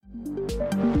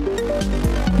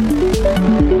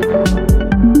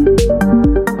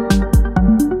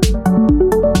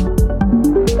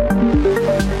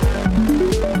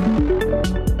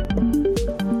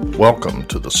Welcome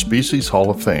to the Species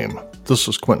Hall of Fame. This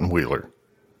is Quentin Wheeler.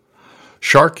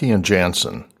 Sharkey and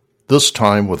Jansen, this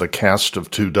time with a cast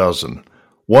of 24,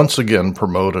 once again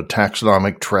promote a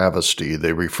taxonomic travesty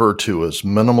they refer to as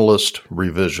minimalist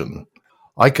revision.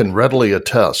 I can readily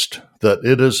attest that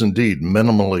it is indeed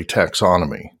minimally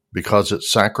taxonomy because it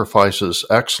sacrifices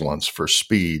excellence for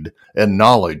speed and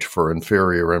knowledge for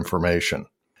inferior information.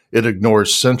 It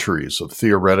ignores centuries of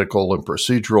theoretical and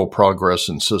procedural progress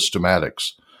in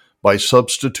systematics by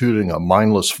substituting a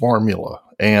mindless formula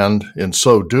and, in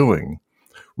so doing,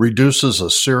 reduces a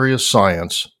serious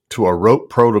science to a rote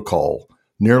protocol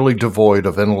nearly devoid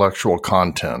of intellectual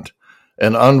content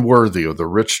and unworthy of the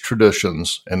rich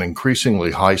traditions and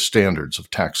increasingly high standards of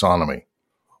taxonomy.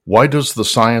 Why does the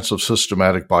science of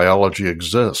systematic biology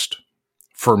exist?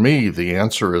 For me, the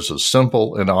answer is as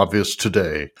simple and obvious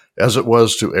today as it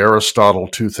was to Aristotle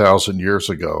 2,000 years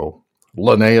ago,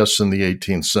 Linnaeus in the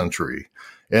 18th century,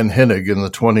 and Hennig in the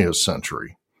 20th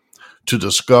century, to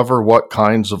discover what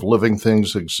kinds of living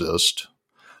things exist,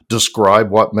 describe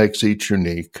what makes each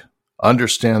unique,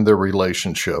 understand their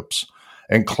relationships,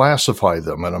 and classify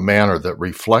them in a manner that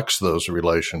reflects those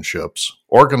relationships,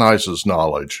 organizes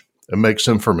knowledge, and makes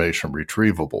information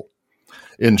retrievable.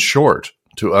 In short,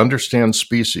 to understand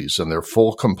species in their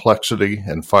full complexity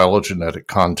and phylogenetic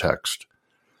context.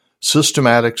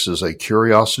 Systematics is a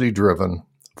curiosity-driven,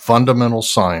 fundamental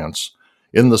science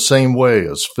in the same way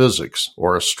as physics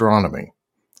or astronomy.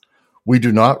 We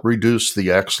do not reduce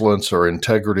the excellence or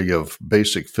integrity of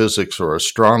basic physics or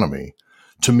astronomy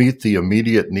to meet the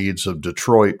immediate needs of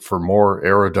Detroit for more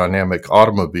aerodynamic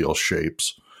automobile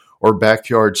shapes or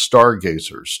backyard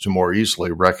stargazers to more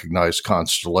easily recognize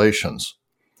constellations.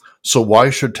 So why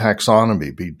should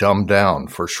taxonomy be dumbed down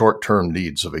for short-term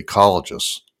needs of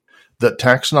ecologists? That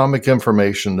taxonomic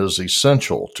information is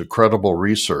essential to credible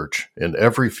research in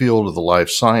every field of the life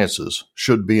sciences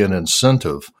should be an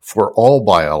incentive for all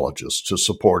biologists to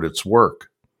support its work,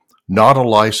 not a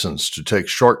license to take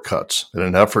shortcuts in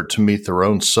an effort to meet their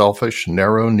own selfish,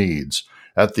 narrow needs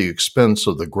at the expense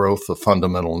of the growth of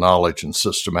fundamental knowledge and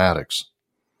systematics.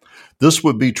 This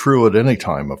would be true at any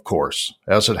time, of course,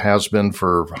 as it has been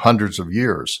for hundreds of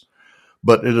years,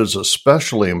 but it is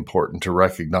especially important to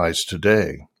recognize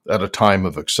today at a time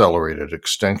of accelerated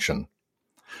extinction.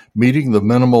 Meeting the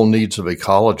minimal needs of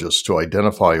ecologists to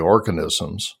identify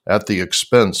organisms at the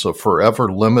expense of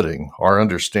forever limiting our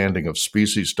understanding of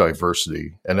species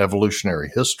diversity and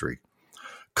evolutionary history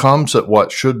comes at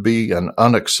what should be an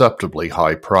unacceptably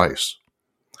high price.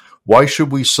 Why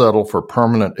should we settle for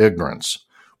permanent ignorance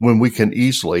when we can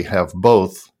easily have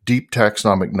both deep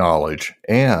taxonomic knowledge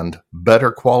and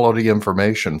better quality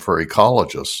information for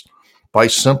ecologists by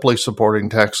simply supporting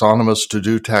taxonomists to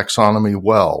do taxonomy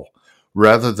well,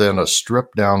 rather than a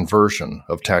stripped-down version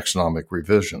of taxonomic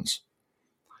revisions?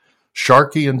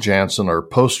 Sharkey and Jansen are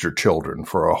poster children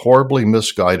for a horribly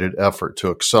misguided effort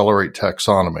to accelerate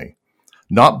taxonomy,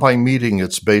 not by meeting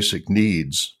its basic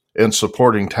needs and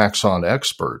supporting taxon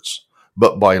experts,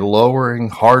 but by lowering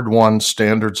hard-won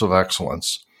standards of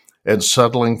excellence and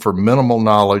settling for minimal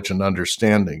knowledge and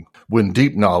understanding when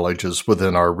deep knowledge is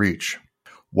within our reach.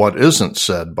 What isn't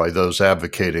said by those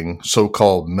advocating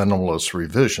so-called minimalist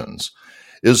revisions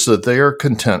is that they are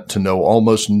content to know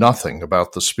almost nothing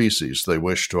about the species they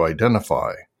wish to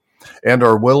identify and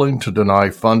are willing to deny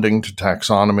funding to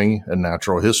taxonomy and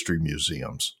natural history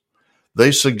museums.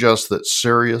 They suggest that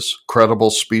serious,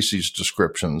 credible species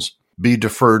descriptions be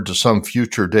deferred to some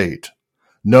future date,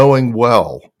 knowing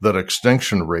well that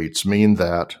extinction rates mean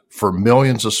that, for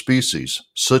millions of species,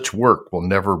 such work will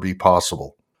never be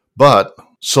possible. But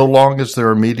so long as their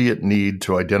immediate need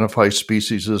to identify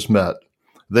species is met,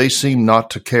 they seem not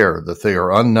to care that they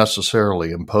are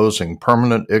unnecessarily imposing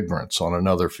permanent ignorance on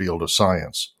another field of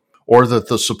science, or that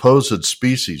the supposed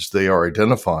species they are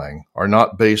identifying are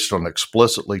not based on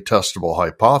explicitly testable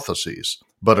hypotheses,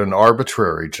 but an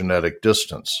arbitrary genetic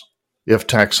distance. If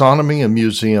taxonomy and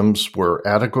museums were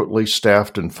adequately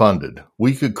staffed and funded,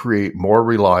 we could create more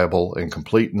reliable and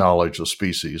complete knowledge of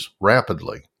species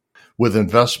rapidly. With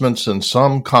investments in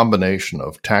some combination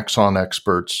of taxon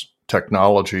experts,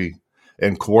 technology,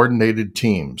 and coordinated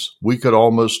teams, we could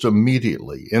almost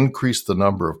immediately increase the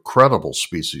number of credible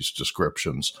species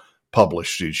descriptions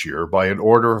published each year by an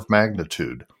order of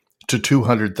magnitude to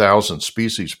 200,000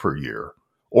 species per year,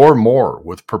 or more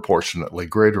with proportionately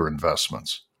greater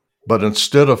investments. But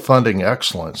instead of funding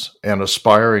excellence and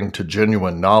aspiring to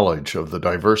genuine knowledge of the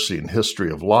diversity and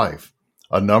history of life,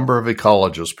 A number of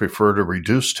ecologists prefer to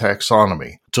reduce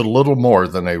taxonomy to little more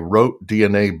than a rote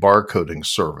DNA barcoding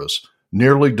service,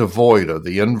 nearly devoid of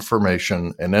the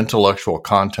information and intellectual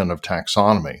content of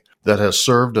taxonomy that has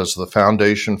served as the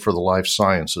foundation for the life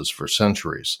sciences for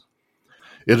centuries.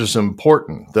 It is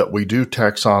important that we do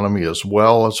taxonomy as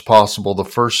well as possible the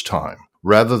first time,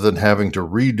 rather than having to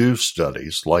redo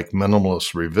studies like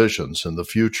minimalist revisions in the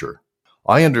future.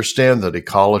 I understand that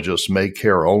ecologists may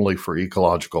care only for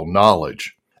ecological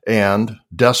knowledge and,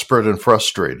 desperate and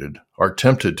frustrated, are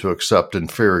tempted to accept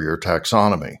inferior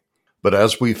taxonomy. But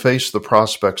as we face the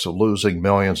prospects of losing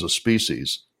millions of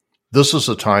species, this is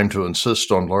a time to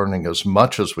insist on learning as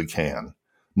much as we can,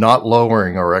 not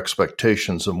lowering our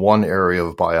expectations in one area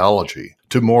of biology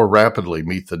to more rapidly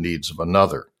meet the needs of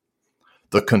another.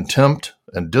 The contempt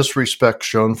and disrespect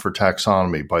shown for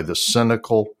taxonomy by this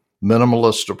cynical,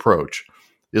 minimalist approach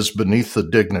is beneath the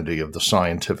dignity of the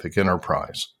scientific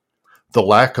enterprise. The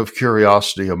lack of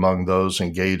curiosity among those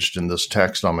engaged in this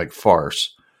taxonomic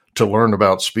farce to learn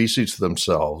about species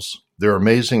themselves, their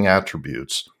amazing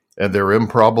attributes, and their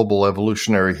improbable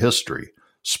evolutionary history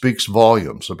speaks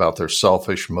volumes about their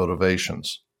selfish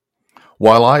motivations.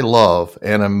 While I love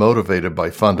and am motivated by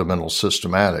fundamental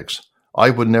systematics, I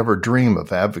would never dream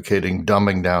of advocating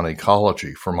dumbing down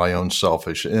ecology for my own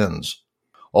selfish ends.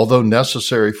 Although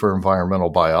necessary for environmental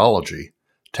biology,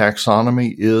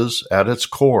 taxonomy is, at its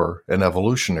core, an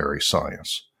evolutionary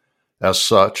science. As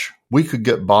such, we could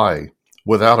get by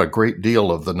without a great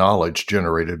deal of the knowledge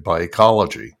generated by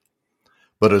ecology.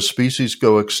 But as species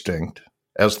go extinct,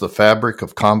 as the fabric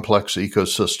of complex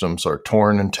ecosystems are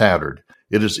torn and tattered,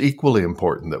 it is equally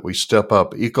important that we step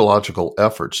up ecological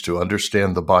efforts to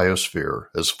understand the biosphere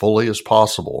as fully as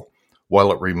possible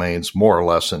while it remains more or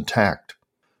less intact.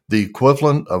 The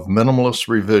equivalent of minimalist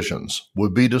revisions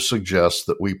would be to suggest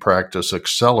that we practice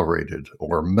accelerated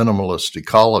or minimalist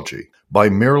ecology by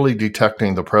merely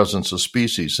detecting the presence of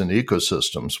species in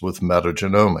ecosystems with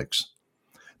metagenomics,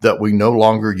 that we no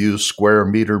longer use square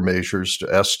meter measures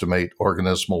to estimate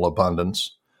organismal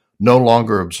abundance, no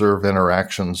longer observe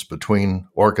interactions between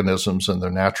organisms and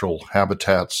their natural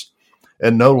habitats,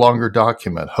 and no longer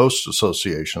document host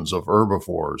associations of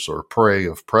herbivores or prey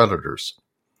of predators.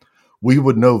 We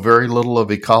would know very little of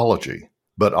ecology,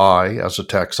 but I, as a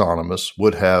taxonomist,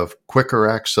 would have quicker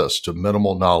access to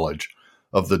minimal knowledge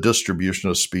of the distribution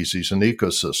of species and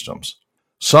ecosystems.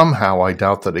 Somehow I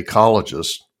doubt that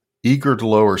ecologists, eager to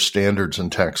lower standards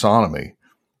in taxonomy,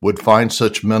 would find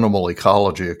such minimal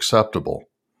ecology acceptable.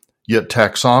 Yet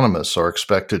taxonomists are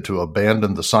expected to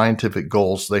abandon the scientific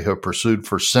goals they have pursued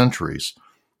for centuries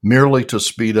merely to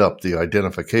speed up the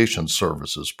identification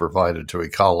services provided to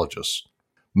ecologists.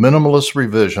 Minimalist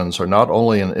revisions are not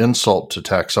only an insult to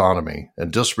taxonomy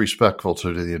and disrespectful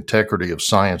to the integrity of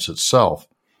science itself,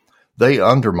 they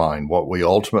undermine what we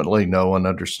ultimately know and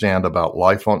understand about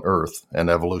life on Earth and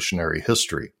evolutionary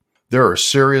history. There are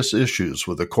serious issues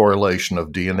with the correlation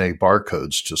of DNA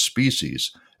barcodes to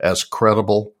species as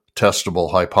credible,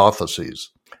 testable hypotheses,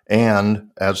 and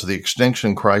as the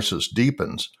extinction crisis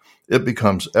deepens, it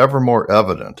becomes ever more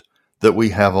evident that we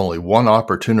have only one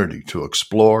opportunity to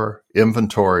explore,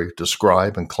 inventory,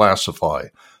 describe, and classify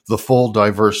the full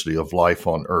diversity of life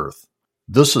on Earth.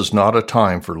 This is not a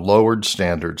time for lowered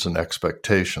standards and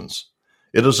expectations.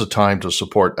 It is a time to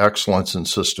support excellence in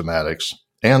systematics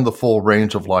and the full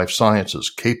range of life sciences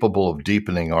capable of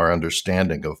deepening our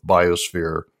understanding of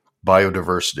biosphere,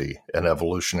 biodiversity, and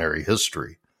evolutionary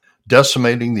history,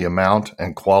 decimating the amount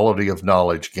and quality of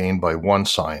knowledge gained by one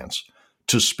science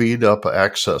to speed up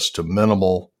access to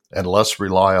minimal and less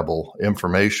reliable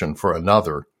information for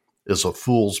another is a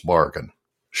fool's bargain.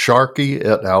 Sharkey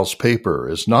et al.'s paper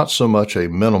is not so much a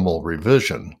minimal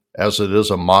revision as it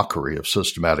is a mockery of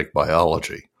systematic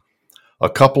biology. A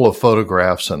couple of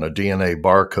photographs and a DNA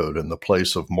barcode in the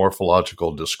place of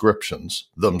morphological descriptions,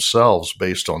 themselves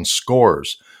based on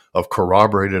scores of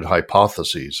corroborated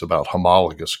hypotheses about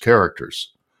homologous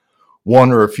characters.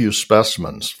 One or a few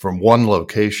specimens from one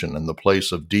location in the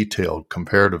place of detailed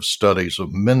comparative studies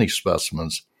of many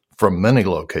specimens from many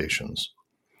locations.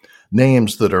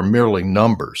 Names that are merely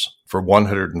numbers for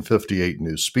 158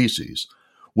 new species,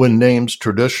 when names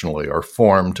traditionally are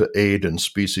formed to aid in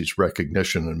species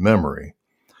recognition and memory,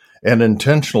 and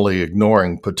intentionally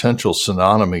ignoring potential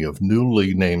synonymy of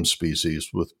newly named species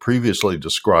with previously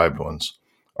described ones,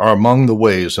 are among the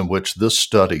ways in which this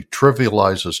study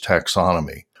trivializes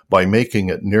taxonomy by making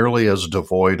it nearly as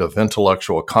devoid of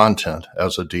intellectual content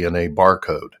as a DNA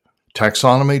barcode.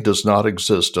 Taxonomy does not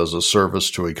exist as a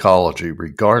service to ecology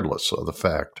regardless of the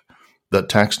fact that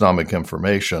taxonomic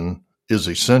information is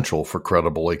essential for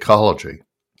credible ecology.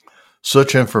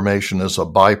 Such information is a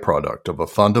byproduct of a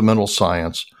fundamental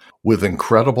science with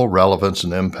incredible relevance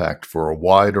and impact for a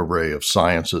wide array of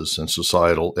sciences and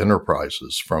societal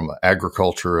enterprises, from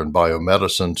agriculture and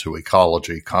biomedicine to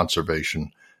ecology,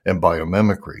 conservation, and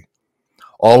biomimicry.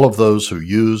 All of those who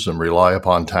use and rely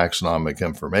upon taxonomic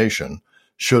information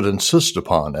should insist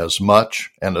upon as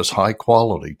much and as high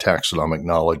quality taxonomic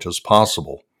knowledge as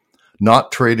possible,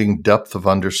 not trading depth of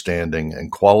understanding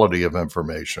and quality of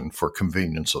information for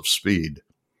convenience of speed.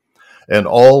 And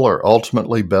all are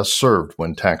ultimately best served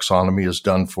when taxonomy is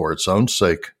done for its own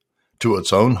sake, to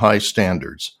its own high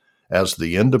standards, as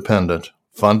the independent,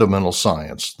 fundamental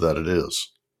science that it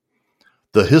is.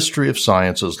 The history of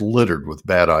science is littered with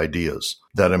bad ideas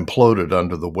that imploded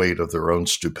under the weight of their own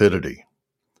stupidity.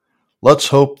 Let's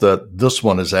hope that this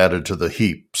one is added to the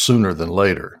heap sooner than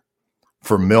later.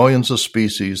 For millions of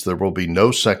species, there will be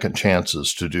no second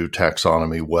chances to do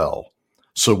taxonomy well,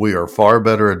 so we are far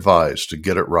better advised to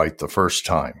get it right the first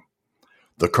time.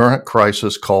 The current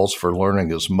crisis calls for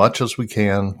learning as much as we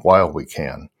can while we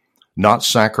can, not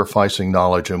sacrificing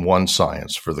knowledge in one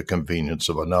science for the convenience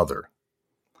of another.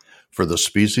 For the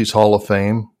Species Hall of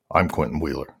Fame, I'm Quentin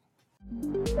Wheeler.